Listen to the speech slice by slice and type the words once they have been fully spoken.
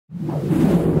Going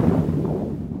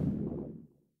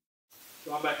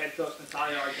back, head coach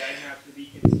Natalia Ardagna after the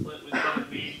Beacon split with Southern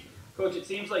Maine. Coach, it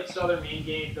seems like Southern Maine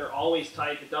games, they're always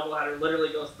tight. The doubleheader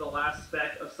literally goes to the last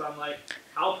speck of sunlight.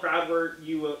 How proud were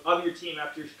you of your team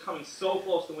after coming so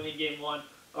close to winning Game 1,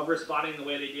 of responding the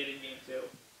way they did in Game 2?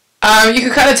 You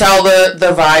could kind of tell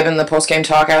the vibe in the post-game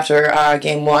talk after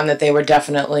Game 1 that they were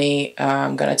definitely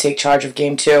going to take charge of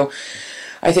Game 2.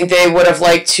 I think they would have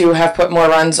liked to have put more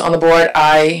runs on the board.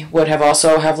 I would have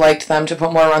also have liked them to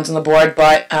put more runs on the board,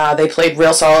 but they played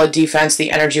real solid defense.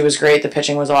 The energy was great. The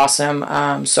pitching was awesome.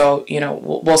 So,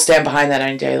 we'll stand behind that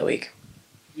any day of the week.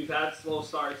 You've had slow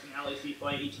starts in LAC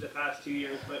play each of the past 2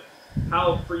 years, but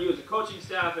how, for you as a coaching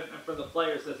staff and for the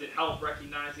players, does it help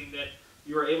recognizing that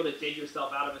you were able to dig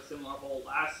yourself out of a similar hole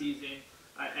last season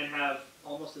and have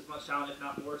almost as much talent, if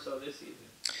not more so, this season?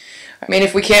 I mean,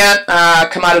 if we can't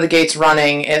come out of the gates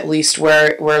running, at least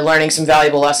we're learning some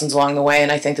valuable lessons along the way,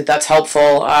 and I think that's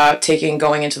helpful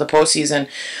going into the postseason.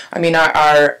 I mean,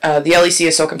 the LEC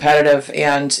is so competitive,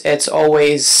 and it's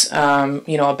always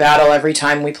a battle every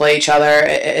time we play each other.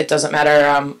 It doesn't matter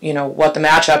what the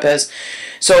matchup is.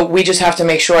 So we just have to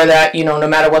make sure that no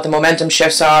matter what the momentum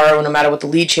shifts are, or no matter what the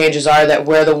lead changes are, that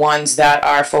we're the ones that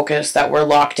are focused, that we're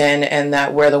locked in, and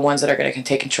that we're the ones that are going to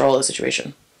take control of the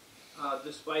situation.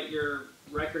 Despite your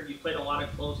record, you've played a lot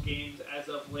of close games as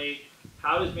of late.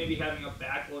 How does maybe having a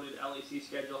backloaded LEC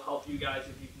schedule help you guys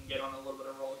if you can get on a little bit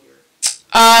of roll here?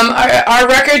 Our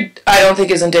record, I don't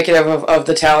think, is indicative of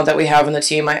the talent that we have in the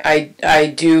team.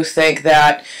 I do think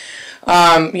that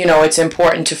it's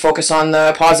important to focus on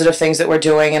the positive things that we're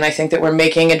doing, and I think that we're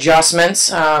making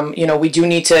adjustments. We do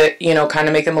need to kind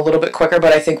of make them a little bit quicker,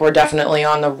 but I think we're definitely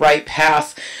on the right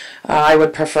path. I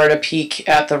would prefer to peak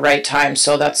at the right time,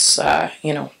 so that's what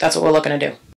we're looking to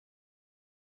do.